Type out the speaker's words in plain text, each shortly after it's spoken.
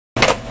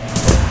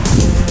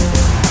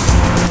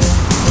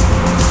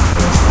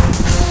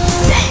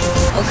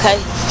okay?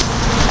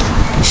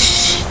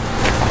 Shh.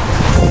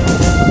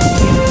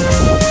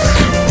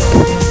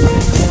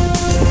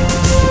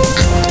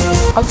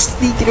 I'm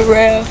sneaking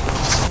around.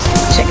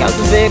 Check out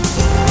the big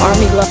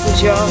army left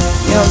with y'all.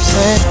 You know what I'm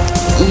saying?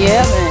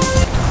 Yeah, man.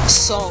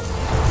 So,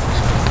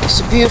 it's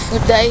a beautiful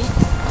day.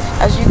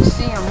 As you can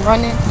see, I'm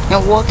running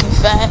and walking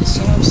fast.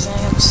 You know what I'm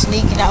saying? I'm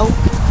sneaking out,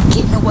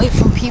 getting away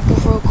from people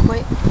real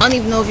quick. I don't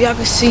even know if y'all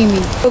can see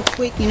me real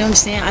quick. You know what I'm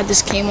saying? I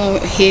just came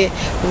on here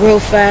real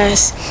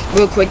fast,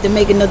 real quick to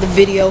make another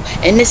video.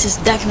 And this is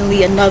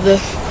definitely another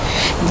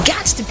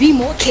gots to be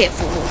more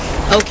careful.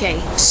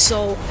 Okay,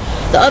 so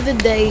the other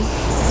day,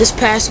 this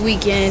past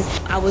weekend,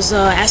 I was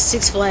at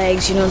Six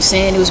Flags, you know what I'm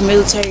saying? It was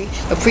Military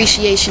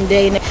Appreciation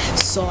Day,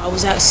 so I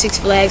was at Six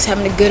Flags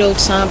having a good old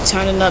time,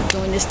 turning up,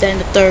 doing this, that,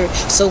 and the third.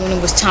 So when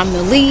it was time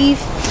to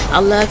leave, I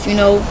left, you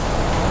know,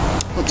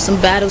 with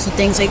some battles and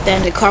things like that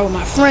in the car with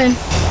my friend.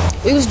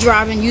 We was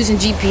driving using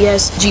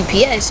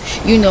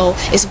GPS, you know,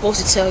 it's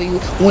supposed to tell you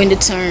when to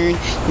turn,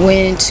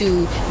 when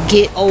to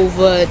get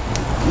over,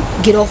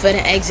 get off at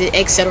an exit,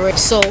 etc.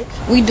 So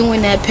we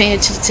doing that, paying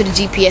attention to the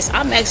GPS.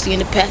 I'm actually in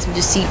the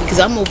passenger seat because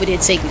I'm over there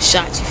taking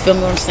shots. You feel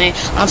me what I'm saying?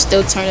 I'm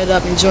still turning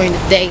up, enjoying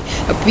the day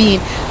of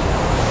being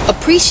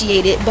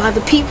appreciated by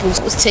the people.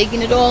 Was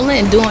taking it all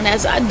in, doing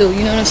as I do.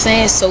 You know what I'm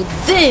saying? So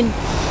then,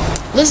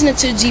 listening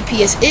to the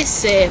GPS, it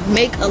said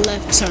make a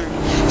left turn.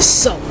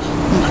 So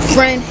my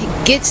friend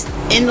gets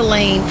in the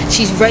lane,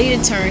 she's ready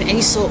to turn,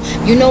 and so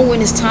you know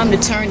when it's time to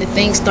turn, the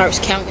thing starts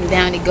counting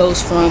down. It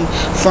goes from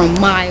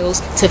miles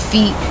to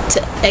feet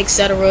to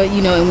etc.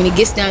 You know, and when it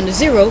gets down to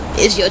 0,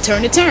 it's your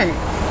turn to turn.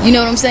 You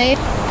know what I'm saying?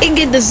 It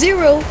get to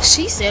 0,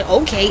 she said,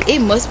 okay, it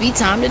must be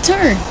time to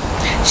turn.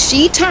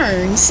 She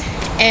turns,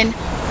 and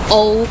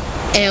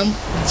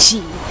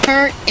OMG,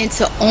 turn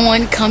into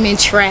oncoming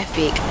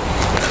traffic.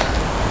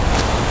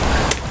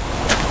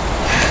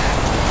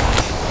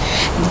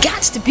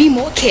 To be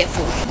more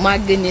careful. My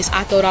goodness,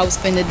 I thought I was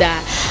finna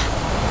die.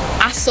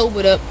 I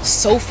sobered up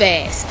so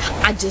fast.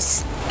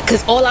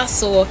 Cause all I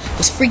saw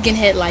was freaking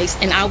headlights,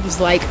 and I was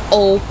like,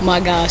 oh my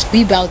gosh,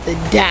 we about to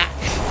die.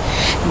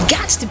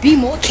 Gots to be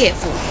more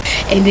careful.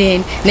 And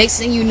then next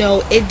thing you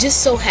know, it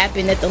just so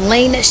happened that the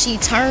lane that she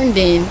turned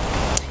in,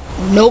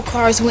 no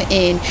cars went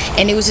in,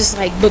 and it was just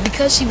like, but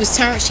because she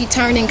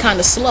turned in kind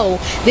of slow,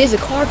 there's a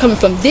car coming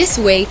from this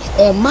way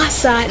on my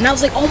side, and I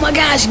was like, oh my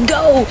gosh,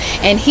 go.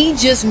 And he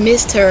just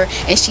missed her,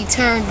 and she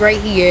turned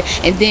right here,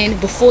 and then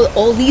before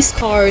all these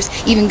cars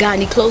even got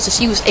any closer,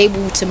 she was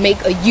able to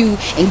make a U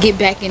and get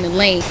back in the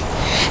lane.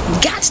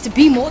 Gots to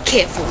be more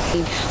careful.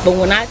 But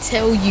when I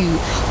tell you,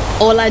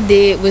 all I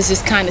did was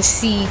just kind of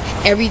see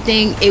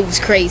everything. It was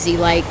crazy.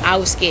 Like, I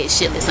was scared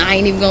shitless. I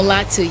ain't even gonna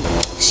lie to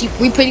you.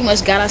 We pretty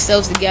much got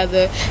ourselves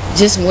together,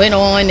 just went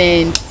on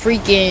and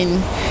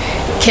freaking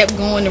kept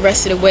going the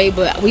rest of the way.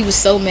 But we was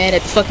so mad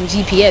at the fucking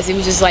GPS. It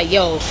was just like,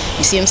 yo,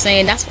 you see what I'm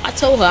saying? That's what I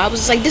told her. I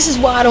was just like, this is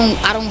why I don't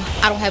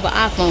have an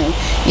iPhone.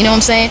 You know what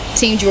I'm saying?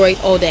 Team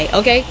Droid all day,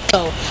 okay?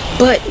 So,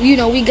 but you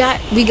know, we got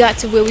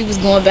to where we was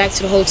going back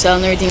to the hotel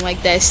and everything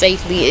like that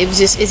safely. It was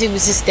just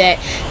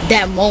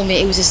that moment.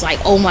 It was just like,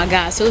 oh my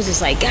god. So it was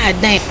just like, god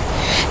damn,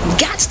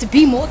 gots to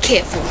be more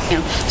careful.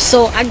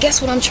 So I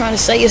guess what I'm trying to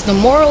say is the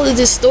moral of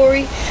this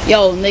story,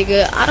 yo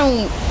nigga, I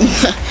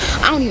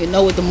don't even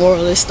know what the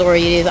moral of this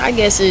story is. I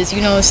guess is,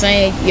 you know what I'm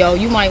saying, yo,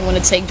 you might want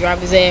to take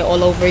driver's ed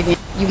all over again.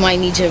 You might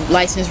need your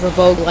license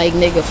revoked. Like,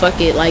 nigga,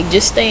 fuck it. Like,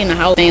 just stay in the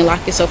house and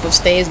lock yourself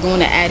upstairs, go in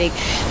the attic,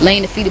 lay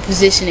in the fetal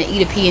position, and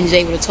eat a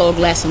P&J with a tall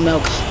glass of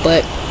milk.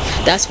 But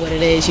that's what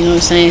it is, you know what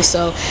I'm saying?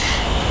 So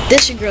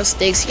this your girl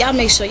Stix. Y'all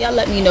make sure y'all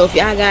let me know if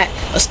y'all got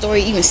a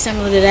story even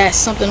similar to that,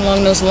 something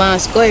along those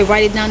lines. Go ahead,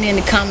 write it down there in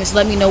the comments.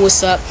 Let me know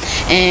what's up.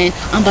 And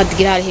I'm about to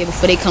get out of here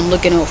before they come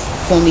looking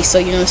for me. So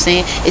you know what I'm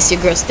saying? It's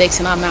your girl Stix,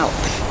 and I'm out.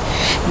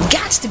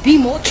 Gots to be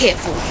more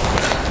careful.